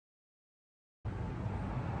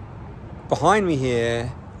Behind me here,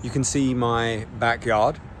 you can see my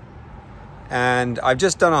backyard, and I've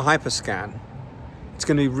just done a hyperscan. It's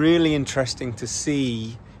going to be really interesting to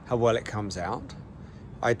see how well it comes out.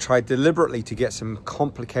 I tried deliberately to get some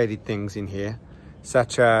complicated things in here,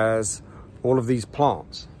 such as all of these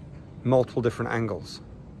plants, multiple different angles,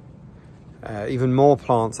 even more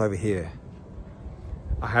plants over here.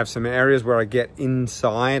 I have some areas where I get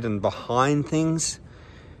inside and behind things.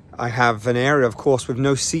 I have an area, of course, with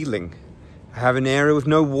no ceiling. I have an area with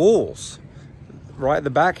no walls. Right at the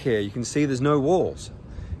back here, you can see there's no walls.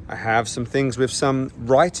 I have some things with some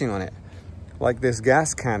writing on it, like this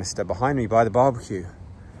gas canister behind me by the barbecue.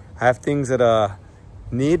 I have things that are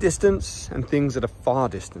near distance and things that are far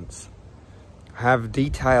distance. I have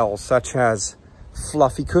details such as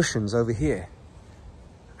fluffy cushions over here.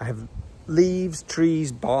 I have leaves,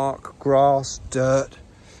 trees, bark, grass, dirt,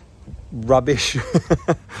 rubbish,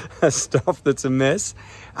 stuff that's a mess.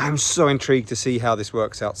 I'm so intrigued to see how this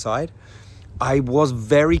works outside. I was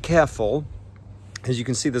very careful. As you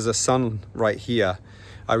can see, there's a sun right here.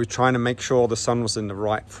 I was trying to make sure the sun was in the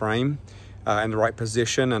right frame, in the right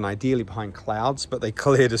position, and ideally behind clouds, but they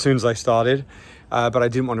cleared as soon as I started. But I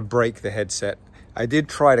didn't want to break the headset. I did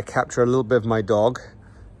try to capture a little bit of my dog,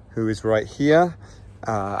 who is right here.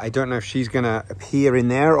 I don't know if she's gonna appear in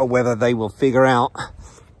there or whether they will figure out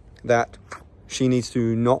that she needs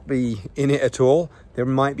to not be in it at all. There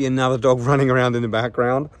might be another dog running around in the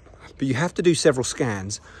background, but you have to do several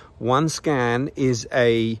scans. One scan is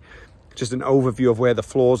just an overview of where the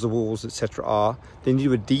floors, the walls, etc. are. Then you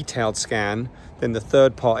do a detailed scan. Then the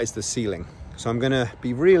third part is the ceiling. So I'm gonna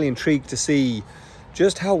be really intrigued to see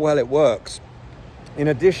just how well it works. In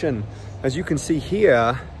addition, as you can see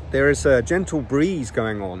here, there is a gentle breeze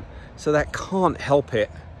going on, so that can't help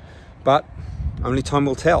it, but only time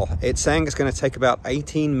will tell. It's saying it's going to take about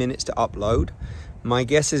 18 minutes to upload. My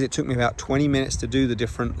guess is it took me about 20 minutes to do the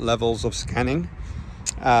different levels of scanning.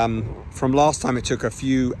 From last time, it took a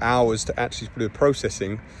few hours to actually do the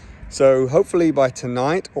processing. So hopefully by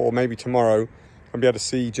tonight or maybe tomorrow, I'll be able to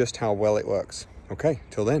see just how well it works. Okay,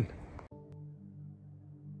 till then.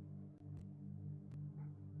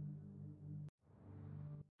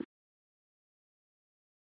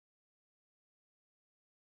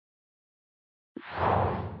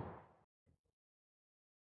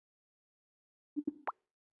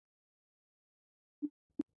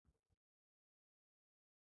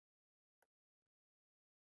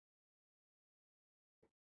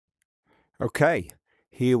 Okay,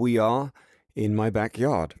 here we are in my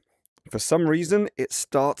backyard. For some reason, it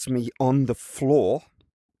starts me on the floor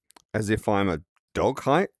as if I'm a dog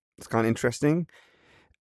height. It's kind of interesting.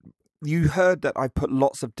 You heard that I put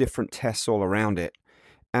lots of different tests all around it,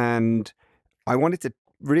 and I wanted to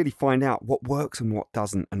really find out what works and what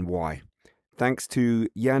doesn't and why. Thanks to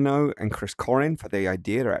Yano and Chris Corin for the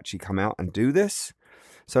idea to actually come out and do this.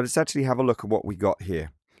 So let's actually have a look at what we got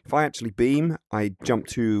here. If I actually beam, I jump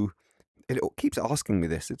to... It keeps asking me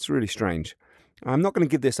this. It's really strange. I'm not going to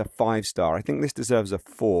give this a 5-star. I think this deserves a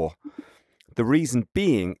 4. The reason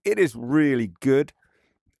being, it is really good.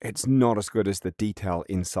 It's not as good as the detail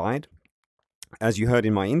inside. As you heard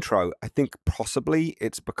in my intro, I think possibly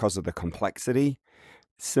it's because of the complexity.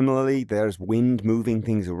 Similarly, there's wind moving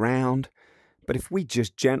things around. But if we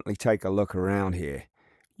just gently take a look around here,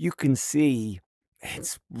 you can see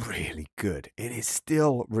it's really good. It is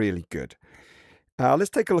still really good.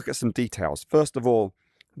 Let's take a look at some details. First of all,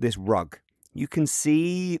 this rug. You can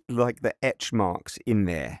see like the etch marks in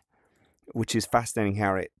there, which is fascinating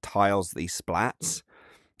how it tiles these splats.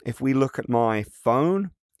 If we look at my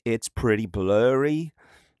phone, it's pretty blurry.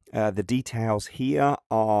 The details here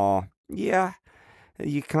are, yeah,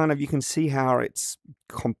 you can see how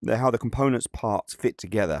how the components parts fit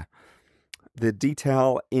together. The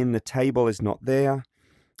detail in the table is not there.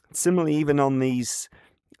 Similarly, even on these,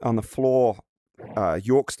 on the floor,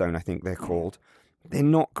 Yorkstone, I think they're called, they're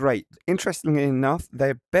not great. Interestingly enough,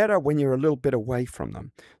 they're better when you're a little bit away from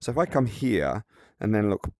them. So if I come here and then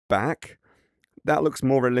look back, that looks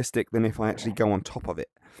more realistic than if I actually go on top of it.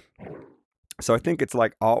 So I think it's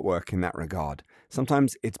like artwork in that regard.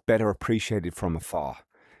 Sometimes it's better appreciated from afar.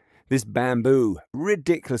 This bamboo,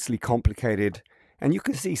 ridiculously complicated, and you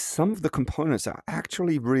can see some of the components are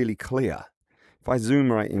actually really clear. If I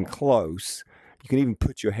zoom right in close, you can even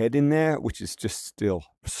put your head in there, which is just still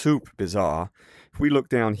super bizarre. If we look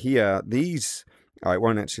down here, these, oh, it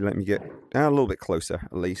won't actually let me get a little bit closer,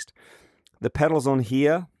 at least. The petals on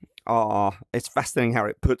here are, it's fascinating how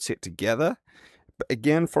it puts it together. But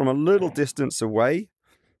again, from a little distance away,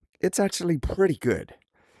 it's actually pretty good.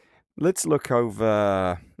 Let's look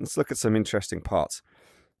at some interesting parts.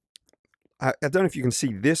 I don't know if you can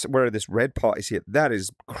see this, where this red part is here. That is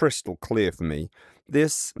crystal clear for me.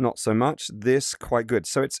 This, not so much. This, quite good.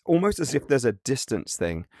 So it's almost as if there's a distance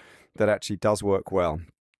thing that actually does work well.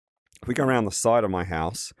 If we go around the side of my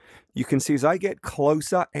house, you can see as I get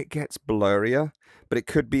closer, it gets blurrier, but it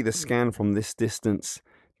could be the scan from this distance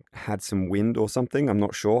had some wind or something. I'm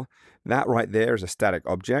not sure. That right there is a static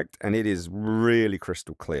object, and it is really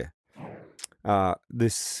crystal clear.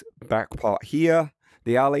 This back part here,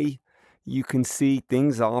 the alley, you can see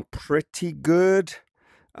things are pretty good.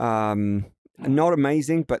 Not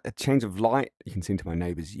amazing, but a change of light. You can see into my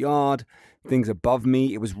neighbor's yard. Things above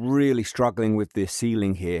me. It was really struggling with the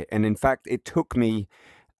ceiling here. And in fact, it took me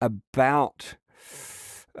about,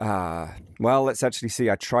 well, let's actually see.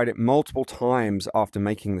 I tried it multiple times after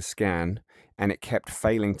making the scan, and it kept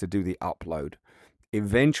failing to do the upload.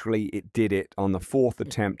 Eventually, it did it on the 4th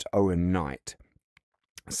attempt overnight.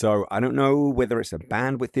 So I don't know whether it's a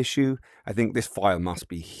bandwidth issue. I think this file must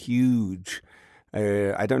be huge.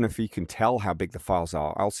 I don't know if you can tell how big the files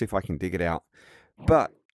are. I'll see if I can dig it out.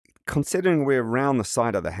 But considering we're around the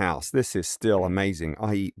side of the house, this is still amazing.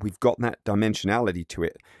 We've got that dimensionality to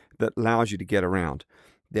it that allows you to get around.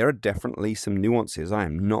 There are definitely some nuances. I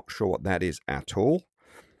am not sure what that is at all.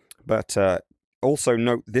 But also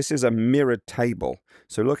note, this is a mirrored table.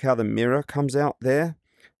 So look how the mirror comes out there.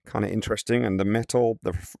 Kind of interesting. And the metal,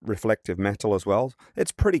 the reflective metal as well.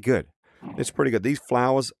 It's pretty good. It's pretty good. These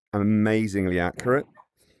flowers are amazingly accurate.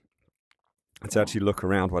 Let's actually look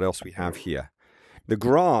around what else we have here. The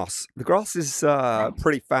grass. The grass is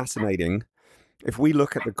pretty fascinating. If we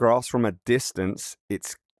look at the grass from a distance,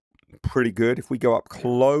 it's pretty good. If we go up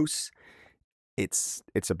close, it's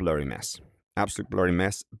a blurry mess. Absolute blurry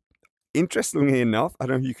mess. Interestingly enough, I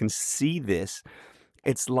don't know if you can see this.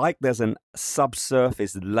 It's like there's a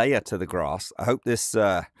subsurface layer to the grass. I hope this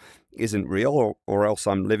isn't real, or else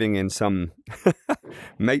I'm living in some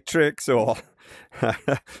Matrix or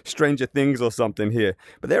Stranger Things or something here.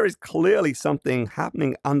 But there is clearly something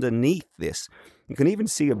happening underneath this. You can even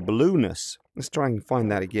see a blueness. Let's try and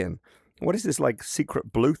find that again. What is this like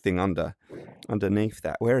secret blue thing underneath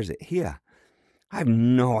that? Where is it? Here. I have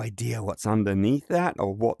no idea what's underneath that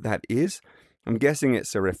or what that is. I'm guessing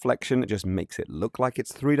it's a reflection. It just makes it look like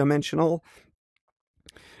it's three-dimensional.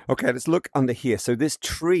 Okay, let's look under here. So this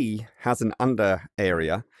tree has an under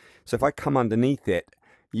area. So if I come underneath it,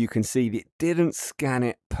 you can see that it didn't scan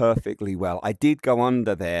it perfectly well. I did go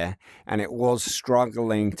under there, and it was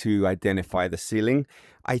struggling to identify the ceiling.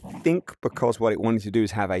 I think because what it wanted to do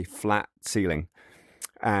is have a flat ceiling.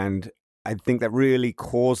 And I think that really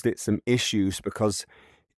caused it some issues, because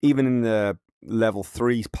even in the level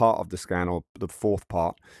 3 part of the scan, or the 4th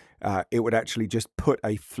part, it would actually just put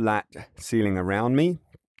a flat ceiling around me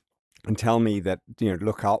and tell me that,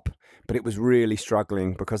 look up. But it was really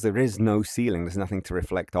struggling because there is no ceiling. There's nothing to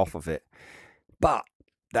reflect off of it. But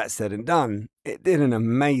that said and done, it did an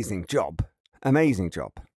amazing job. Amazing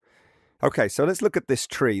job. Okay, so let's look at this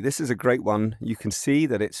tree. This is a great one. You can see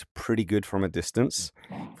that it's pretty good from a distance.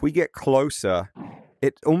 If we get closer,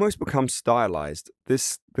 it almost becomes stylized.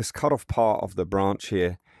 This cut-off part of the branch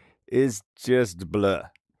here is just blur.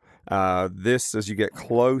 This, as you get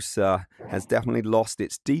closer, has definitely lost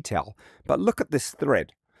its detail. But look at this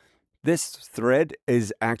thread. This thread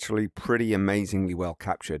is actually pretty amazingly well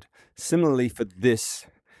captured. Similarly for this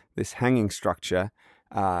hanging structure,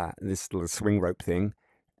 this little swing rope thing,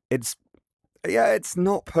 it's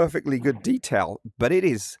not perfectly good detail, but it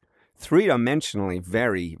is three-dimensionally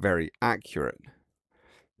very, very accurate.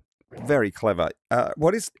 Very clever.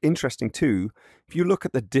 What is interesting too, if you look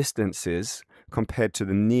at the distances compared to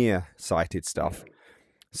the near-sighted stuff,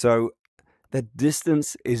 so the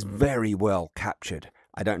distance is very well captured.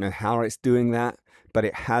 I don't know how it's doing that, but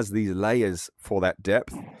it has these layers for that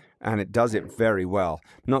depth, and it does it very well.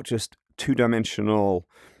 Not just two-dimensional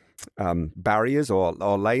barriers or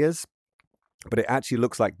layers, but it actually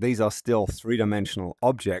looks like these are still three-dimensional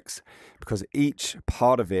objects, because each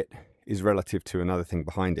part of it is relative to another thing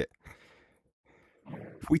behind it.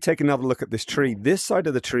 If we take another look at this tree, this side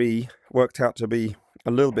of the tree worked out to be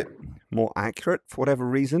a little bit more accurate for whatever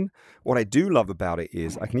reason. What I do love about it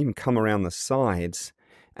is I can even come around the sides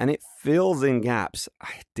and it fills in gaps.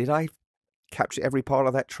 Did I capture every part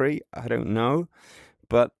of that tree? I don't know.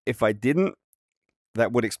 But if I didn't,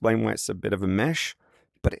 that would explain why it's a bit of a mesh.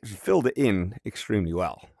 But it filled it in extremely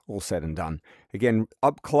well, all said and done. Again,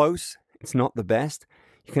 up close, it's not the best.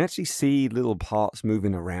 You can actually see little parts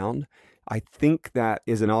moving around. I think that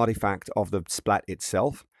is an artifact of the splat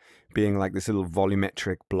itself, being like this little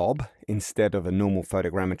volumetric blob instead of a normal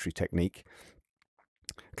photogrammetry technique.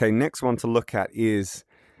 Okay, next one to look at is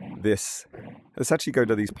this. Let's actually go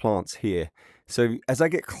to these plants here. So as I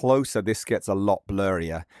get closer, this gets a lot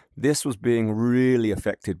blurrier. This was being really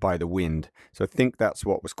affected by the wind. So I think that's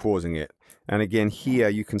what was causing it. And again, here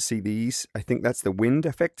you can see these. I think that's the wind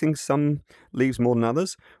affecting some leaves more than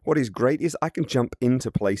others. What is great is I can jump into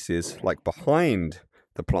places like behind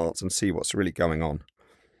the plants and see what's really going on.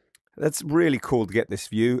 That's really cool to get this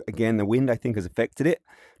view. Again, the wind I think has affected it,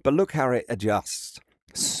 but look how it adjusts.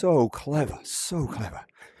 So clever, so clever.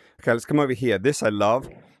 Okay, let's come over here. This I love.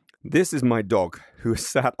 This is my dog who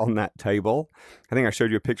sat on that table. I think I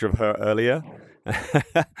showed you a picture of her earlier.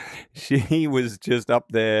 She was just up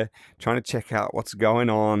there trying to check out what's going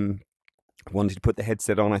on. Wanted to put the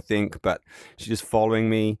headset on, I think, but she's just following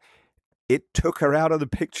me. It took her out of the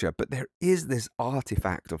picture, but there is this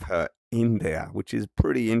artifact of her in there, which is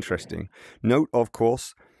pretty interesting. Note, of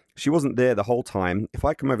course, she wasn't there the whole time. If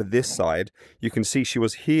I come over this side, you can see she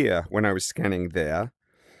was here when I was scanning there.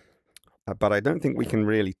 But I don't think we can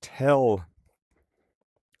really tell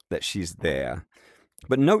that she's there.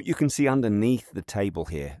 But note you can see underneath the table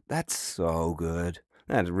here. That's so good.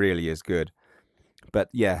 That really is good. But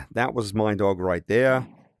yeah, that was my dog right there.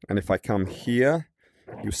 And if I come here,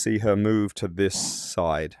 you see her move to this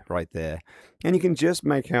side right there. And you can just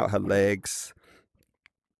make out her legs.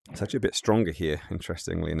 It's actually a bit stronger here,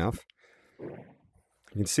 interestingly enough. You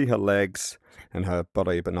can see her legs and her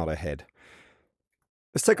body, but not her head.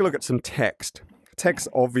 Let's take a look at some text. Text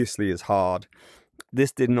obviously is hard.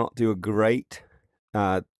 This did not do a great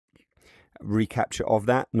recapture of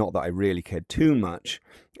that. Not that I really cared too much.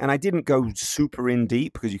 And I didn't go super in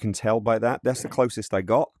deep because you can tell by that. That's the closest I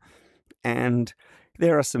got. And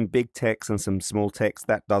there are some big text and some small text.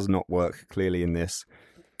 That does not work clearly in this.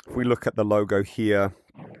 If we look at the logo here,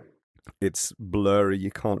 it's blurry.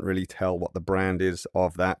 You can't really tell what the brand is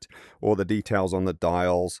of that, or the details on the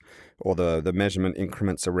dials, or the measurement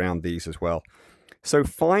increments around these as well. So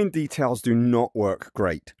fine details do not work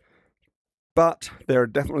great, but there are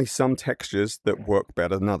definitely some textures that work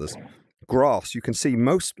better than others. Grass, you can see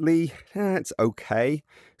mostly, it's okay.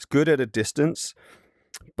 It's good at a distance,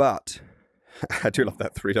 but I do love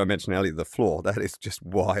that three-dimensionality of the floor. That is just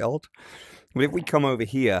wild. But if we come over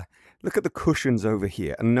here, look at the cushions over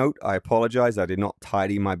here. And note, I apologize, I did not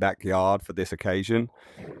tidy my backyard for this occasion.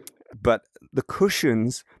 But the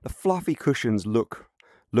cushions, the fluffy cushions look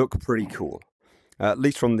pretty cool. At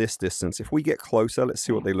least from this distance. If we get closer, let's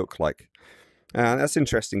see what they look like. That's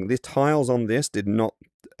interesting. The tiles on this did not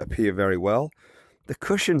appear very well. The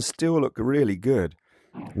cushions still look really good.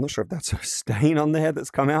 I'm not sure if that's a stain on there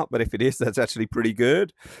that's come out, but if it is, that's actually pretty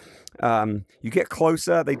good. You get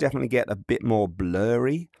closer, they definitely get a bit more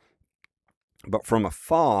blurry. But from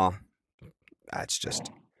afar,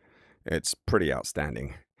 it's pretty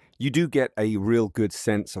outstanding. You do get a real good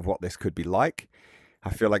sense of what this could be like. I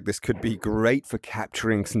feel like this could be great for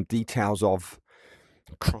capturing some details of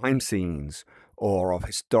crime scenes or of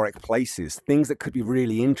historic places, things that could be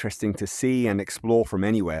really interesting to see and explore from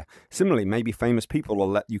anywhere. Similarly, maybe famous people will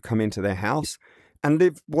let you come into their house and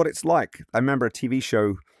live what it's like. I remember a TV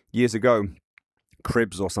show years ago,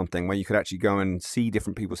 Cribs or something, where you could actually go and see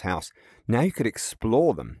different people's house. Now you could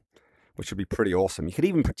explore them, which would be pretty awesome. You could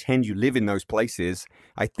even pretend you live in those places.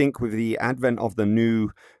 I think with the advent of the new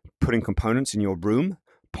putting components in your room,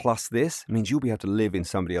 plus this, means you'll be able to live in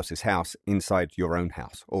somebody else's house inside your own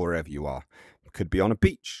house or wherever you are. Could be on a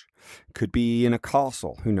beach, could be in a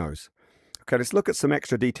castle, who knows. Okay, let's look at some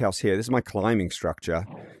extra details here. This is my climbing structure.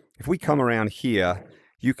 If we come around here,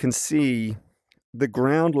 you can see the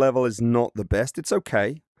ground level is not the best. It's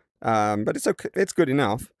okay, but it's okay. It's good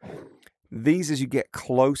enough. These, as you get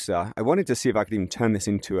closer, I wanted to see if I could even turn this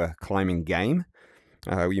into a climbing game.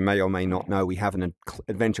 You may or may not know we have an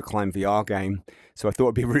Adventure Climb VR game, so I thought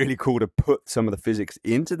it'd be really cool to put some of the physics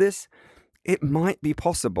into this. It might be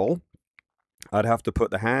possible. I'd have to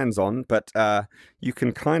put the hands on, but you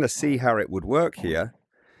can kind of see how it would work here.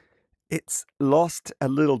 It's lost a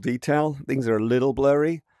little detail. Things are a little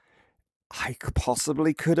blurry. I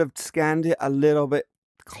possibly could have scanned it a little bit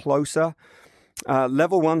closer.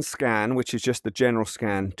 Level 1 scan, which is just the general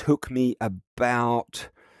scan, took me about,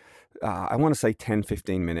 I want to say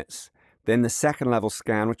 10-15 minutes. Then the second level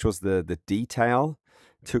scan, which was the detail,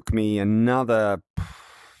 took me another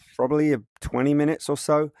probably 20 minutes or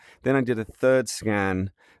so. Then I did a third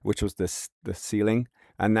scan, which was the ceiling,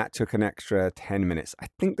 and that took an extra 10 minutes. I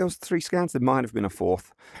think there was 3 scans. There might have been a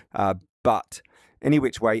fourth. But any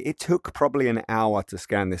which way, it took probably an hour to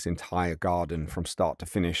scan this entire garden from start to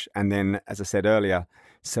finish. And then, as I said earlier,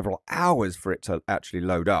 several hours for it to actually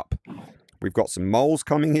load up. We've got some moles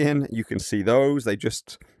coming in. You can see those. They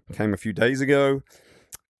just came a few days ago.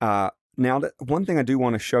 Now, one thing I do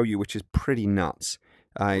want to show you, which is pretty nuts.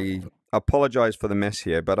 I apologize for the mess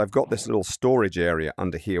here, but I've got this little storage area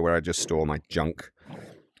under here where I just store my junk.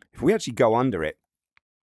 If we actually go under it,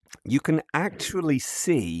 you can actually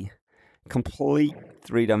see complete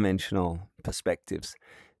three-dimensional perspectives.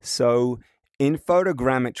 So in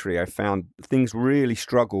photogrammetry, I found things really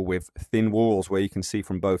struggle with thin walls where you can see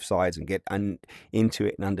from both sides and get into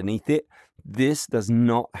it and underneath it. This does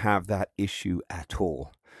not have that issue at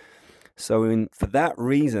all. So for that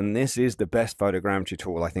reason, this is the best photogrammetry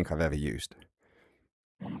tool I think I've ever used.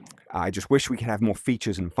 I just wish we could have more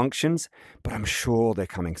features and functions, but I'm sure they're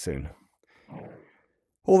coming soon.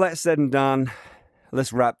 All that said and done,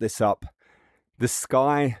 let's wrap this up. The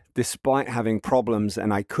sky, despite having problems,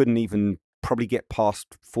 and I couldn't even probably get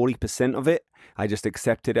past 40% of it, I just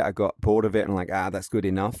accepted it. I got bored of it and like, that's good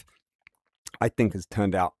enough. I think it's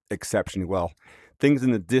turned out exceptionally well. Things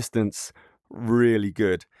in the distance, really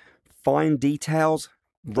good. Fine details,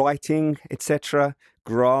 writing, etc.,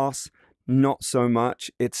 grass, not so much.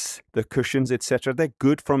 It's the cushions, etc. They're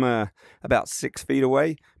good from about 6 feet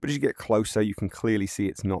away, but as you get closer, you can clearly see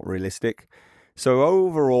it's not realistic. So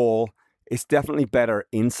overall, it's definitely better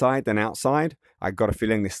inside than outside. I got a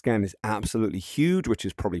feeling this scan is absolutely huge, which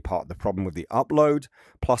is probably part of the problem with the upload.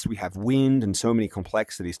 Plus, we have wind and so many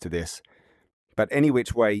complexities to this. But any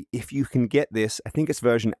which way, if you can get this, I think it's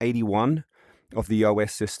version 81 of the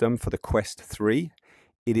OS system for the Quest 3.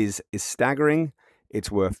 It is staggering. It's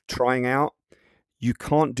worth trying out. You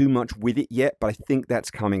can't do much with it yet, but I think that's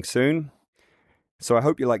coming soon. So I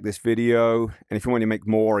hope you like this video. And if you want to make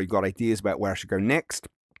more, or you've got ideas about where I should go next,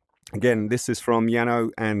 again, this is from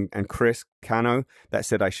Yano and Chris Cano that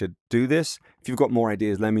said I should do this. If you've got more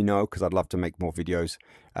ideas, let me know, because I'd love to make more videos,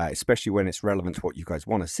 especially when it's relevant to what you guys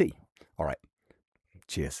want to see. All right.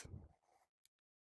 Cheers.